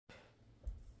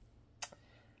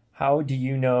How do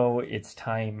you know it's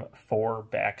time for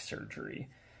back surgery?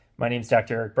 My name is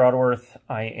Dr. Eric Broadworth.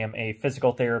 I am a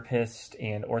physical therapist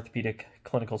and orthopedic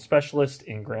clinical specialist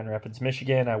in Grand Rapids,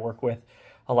 Michigan. I work with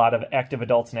a lot of active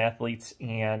adults and athletes,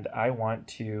 and I want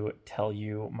to tell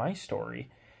you my story.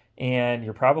 And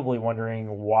you're probably wondering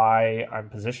why I'm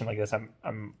positioned like this.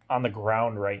 I'm on the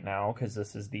ground right now because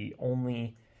this is the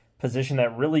only position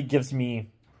that really gives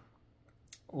me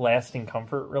lasting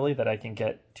comfort, really, that I can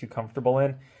get too comfortable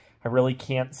in. I really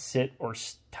can't sit or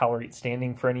tolerate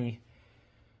standing for any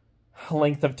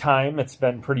length of time. It's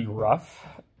been pretty rough.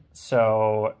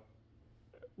 So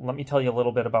let me tell you a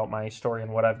little bit about my story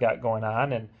and what I've got going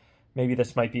on, and maybe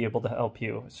this might be able to help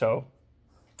you. So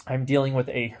I'm dealing with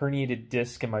a herniated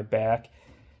disc in my back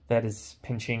that is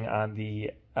pinching on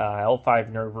the L5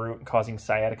 nerve root and causing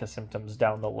sciatica symptoms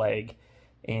down the leg.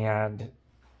 And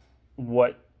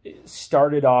what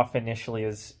started off initially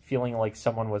as feeling like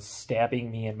someone was stabbing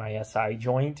me in my SI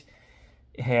joint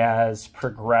has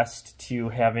progressed to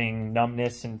having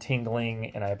numbness and tingling,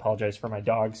 and I apologize for my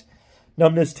dogs,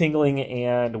 numbness, tingling,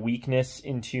 and weakness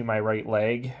into my right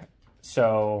leg.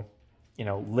 So,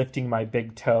 lifting my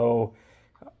big toe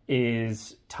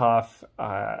is tough.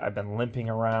 I've been limping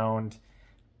around.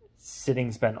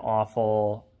 Sitting's been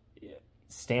awful.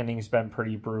 Standing's been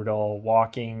pretty brutal.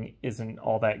 Walking isn't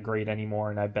all that great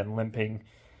anymore, and I've been limping.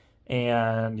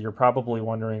 And you're probably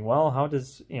wondering, well, how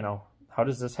does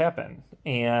this happen?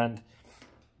 And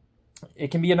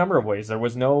it can be a number of ways. There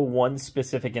was no one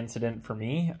specific incident for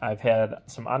me. I've had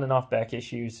some on and off back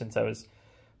issues since I was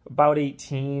about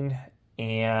 18,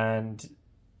 and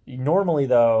normally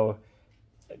though,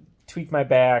 tweak my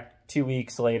back, 2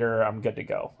 weeks later, I'm good to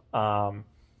go.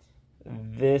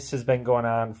 This has been going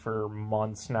on for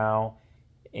months now,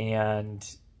 and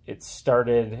it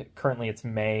started, currently it's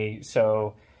May,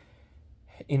 so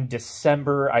in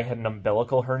December I had an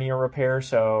umbilical hernia repair,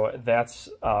 so that's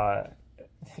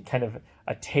kind of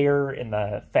a tear in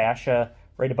the fascia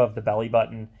right above the belly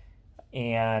button.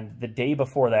 And the day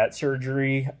before that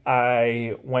surgery,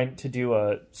 I went to do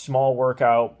a small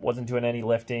workout, wasn't doing any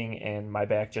lifting, and my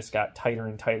back just got tighter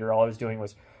and tighter. All I was doing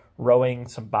was rowing,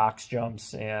 some box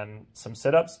jumps, and some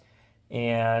sit-ups,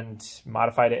 and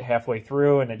modified it halfway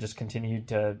through, and it just continued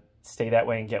to stay that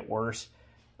way and get worse.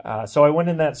 So I went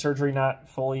in that surgery not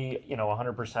fully,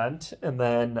 100%, and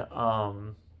then,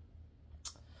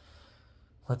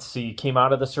 came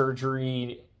out of the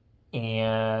surgery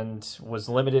and was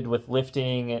limited with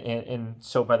lifting, and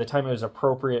so by the time it was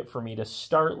appropriate for me to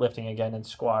start lifting again and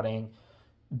squatting,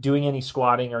 doing any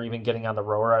squatting or even getting on the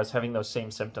rower, I was having those same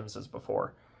symptoms as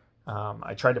before.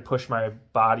 I tried to push my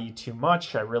body too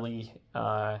much.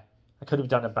 I could have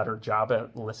done a better job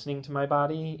at listening to my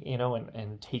body,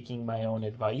 and taking my own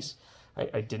advice.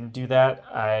 I didn't do that.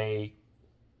 I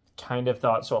kind of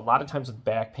thought, so a lot of times with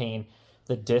back pain,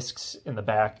 the discs in the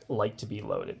back like to be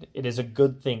loaded. It is a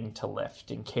good thing to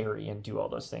lift and carry and do all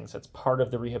those things. That's part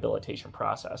of the rehabilitation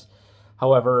process.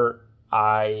 However,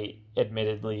 I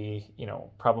admittedly,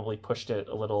 probably pushed it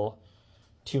a little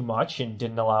too much and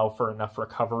didn't allow for enough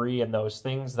recovery and those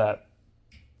things that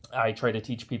I try to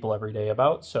teach people every day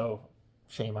about, so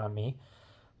shame on me.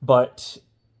 But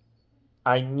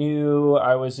I knew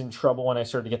I was in trouble when I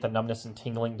started to get the numbness and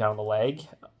tingling down the leg.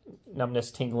 Numbness,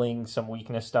 tingling, some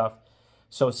weakness stuff.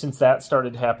 So since that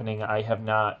started happening, I have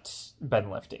not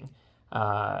been lifting.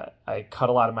 I cut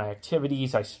a lot of my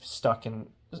activities. I stuck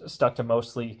to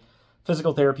mostly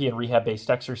physical therapy and rehab-based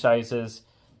exercises,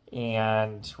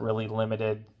 and really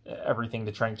limited everything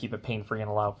to try and keep it pain-free and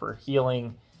allow for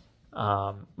healing.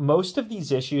 Most of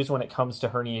these issues when it comes to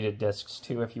herniated discs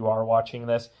too, if you are watching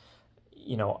this,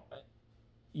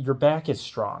 your back is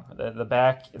strong. The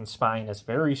back and spine is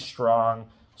very strong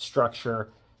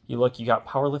structure. You got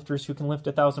powerlifters who can lift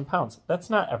 1,000 pounds. That's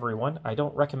not everyone. I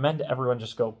don't recommend everyone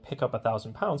just go pick up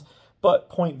 1,000 pounds, but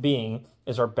point being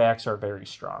is our backs are very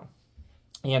strong.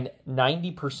 And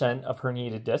 90% of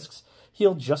herniated discs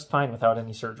heal just fine without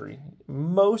any surgery.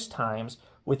 Most times,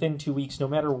 within 2 weeks, no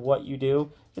matter what you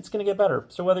do, it's going to get better.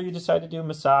 So whether you decide to do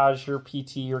massage or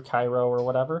PT or chiro or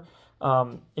whatever,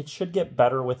 it should get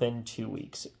better within 2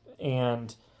 weeks.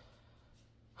 And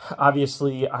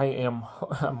obviously, I'm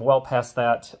well past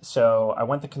that. So I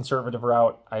went the conservative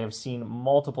route. I have seen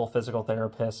multiple physical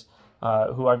therapists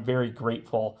who I'm very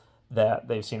grateful that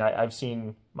they've seen. I've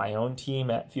seen my own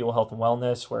team at Fuel Health and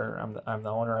Wellness, where I'm the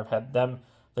owner. I've had them.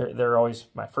 They're always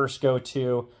my first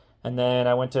go-to. And then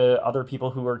I went to other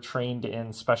people who are trained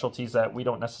in specialties that we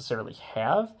don't necessarily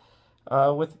have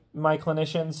with my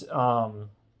clinicians,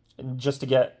 just to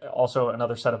get also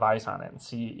another set of eyes on it and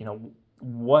see,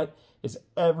 what is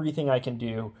everything I can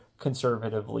do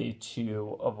conservatively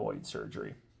to avoid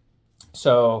surgery.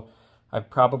 So I've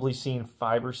probably seen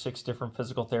 5 or 6 different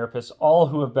physical therapists, all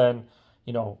who have been,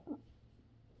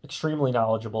 extremely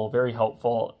knowledgeable, very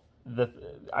helpful.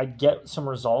 I get some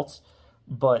results,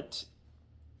 but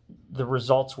the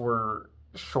results were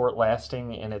short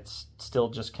lasting and it's still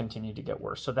just continued to get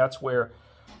worse. So that's where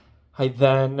I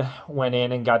then went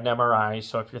in and got an MRI.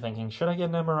 So if you're thinking, should I get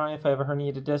an MRI if I have a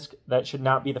herniated disc? That should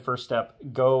not be the first step.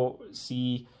 Go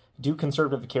do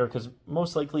conservative care, because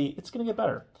most likely it's going to get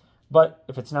better. But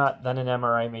if it's not, then an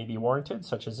MRI may be warranted,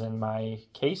 such as in my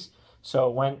case.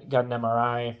 So got an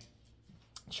MRI,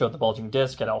 showed the bulging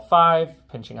disc at L5,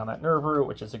 pinching on that nerve root,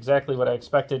 which is exactly what I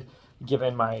expected,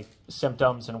 given my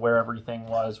symptoms and where everything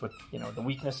was with, the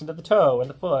weakness into the toe and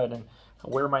the foot and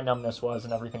where my numbness was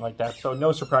and everything like that. So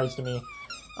no surprise to me.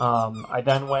 I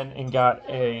then went and got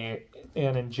an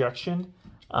injection.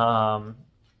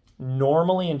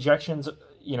 Normally injections,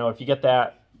 if you get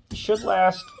that, should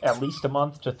last at least a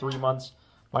month to 3 months.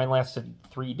 Mine lasted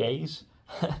 3 days.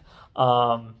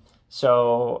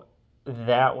 So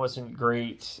that wasn't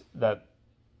great that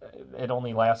it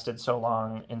only lasted so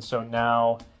long. And so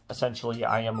now essentially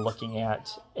I am looking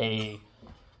at a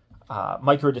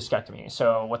microdiscectomy.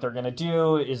 So what they're going to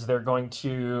do is they're going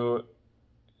to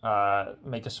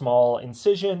make a small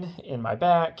incision in my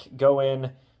back, go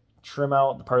in, trim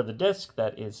out the part of the disc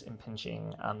that is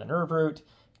impinging on the nerve root,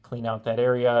 clean out that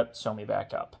area, sew me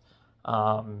back up.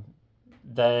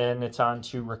 Then it's on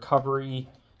to recovery,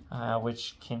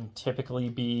 which can typically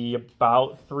be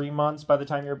about 3 months by the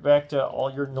time you're back to all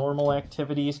your normal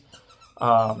activities.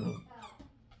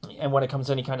 And when it comes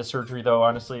to any kind of surgery, though,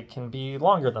 honestly, it can be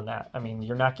longer than that. I mean,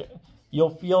 you'll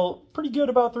feel pretty good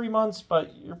about 3 months,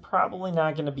 but you're probably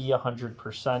not going to be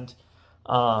 100%.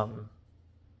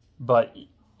 But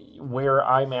where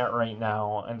I'm at right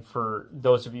now, and for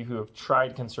those of you who have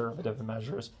tried conservative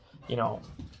measures,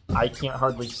 I can't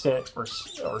hardly sit or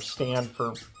stand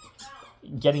for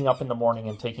getting up in the morning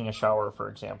and taking a shower, for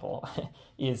example,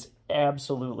 is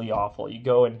absolutely awful. You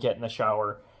go and get in the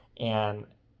shower, and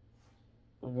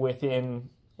within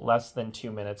less than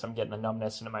 2 minutes, I'm getting the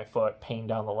numbness into my foot, pain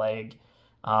down the leg.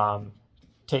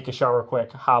 Take a shower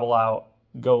quick, hobble out,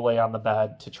 go lay on the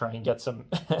bed to try and get some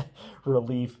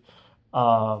relief.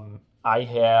 I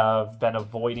have been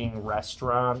avoiding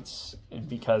restaurants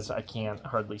because I can't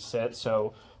hardly sit.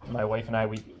 So my wife and I,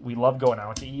 we love going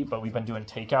out to eat, but we've been doing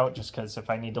takeout just because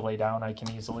if I need to lay down, I can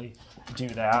easily do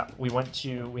that. We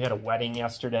had a wedding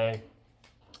yesterday.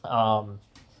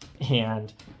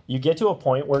 And you get to a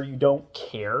point where you don't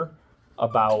care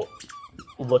about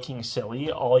looking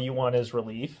silly. All you want is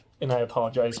relief. And I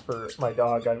apologize for my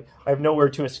dog. I have nowhere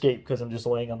to escape because I'm just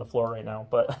laying on the floor right now.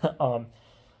 But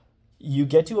you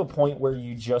get to a point where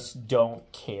you just don't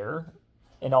care,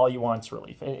 and all you want is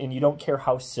relief. And you don't care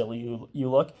how silly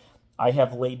you look. I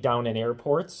have laid down in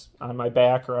airports on my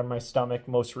back or on my stomach.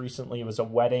 Most recently, it was a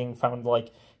wedding. Found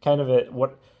kind of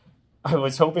what I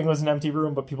was hoping was an empty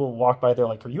room, but people walk by, they're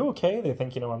like, "Are you okay?" They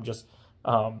think, I'm just,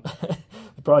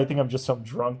 they probably think I'm just some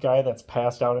drunk guy that's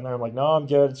passed out in there. I'm like, "No, I'm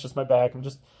good. It's just my back. I'm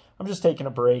just taking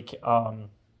a break."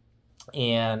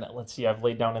 And let's see, I've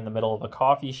laid down in the middle of a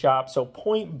coffee shop. So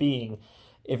point being,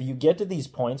 if you get to these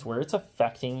points where it's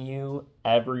affecting you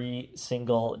every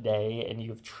single day and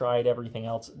you've tried everything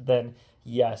else, then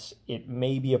yes, it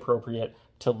may be appropriate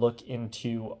to look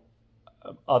into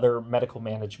other medical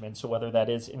management. So whether that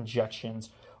is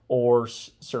injections or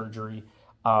surgery.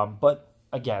 But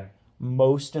again,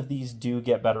 most of these do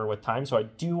get better with time. So I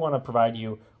do want to provide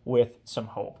you with some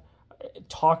hope.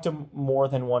 Talk to more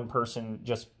than one person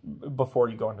just before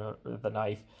you go into the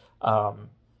knife.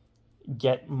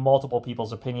 Get multiple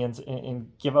people's opinions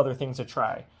and give other things a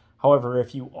try. However,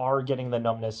 if you are getting the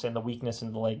numbness and the weakness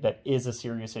in the leg, that is a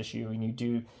serious issue, and you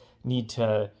do need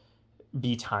to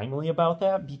be timely about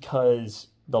that, because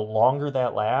the longer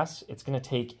that lasts, it's going to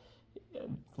take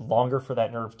longer for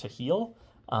that nerve to heal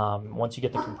once you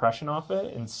get the compression off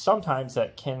it, and sometimes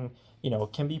that can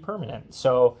be permanent.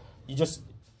 So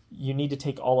you need to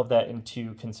take all of that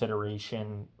into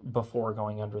consideration before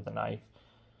going under the knife.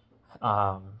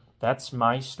 That's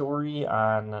my story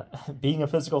on being a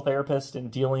physical therapist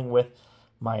and dealing with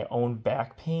my own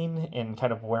back pain and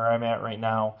kind of where I'm at right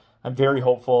now. I'm very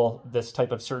hopeful this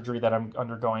type of surgery that I'm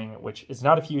undergoing, which is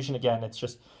not a fusion again, it's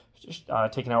just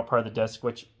taking out part of the disc,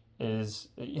 which does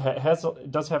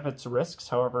have its risks.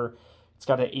 However, it's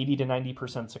got an 80 to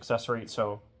 90% success rate.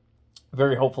 So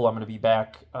very hopeful I'm going to be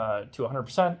back to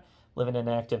 100%, living an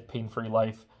active, pain-free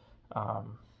life.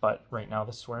 But right now,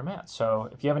 this is where I'm at. So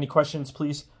if you have any questions,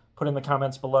 please put in the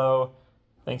comments below.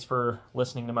 Thanks for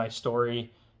listening to my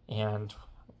story, and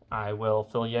I will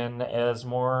fill you in as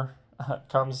more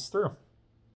comes through.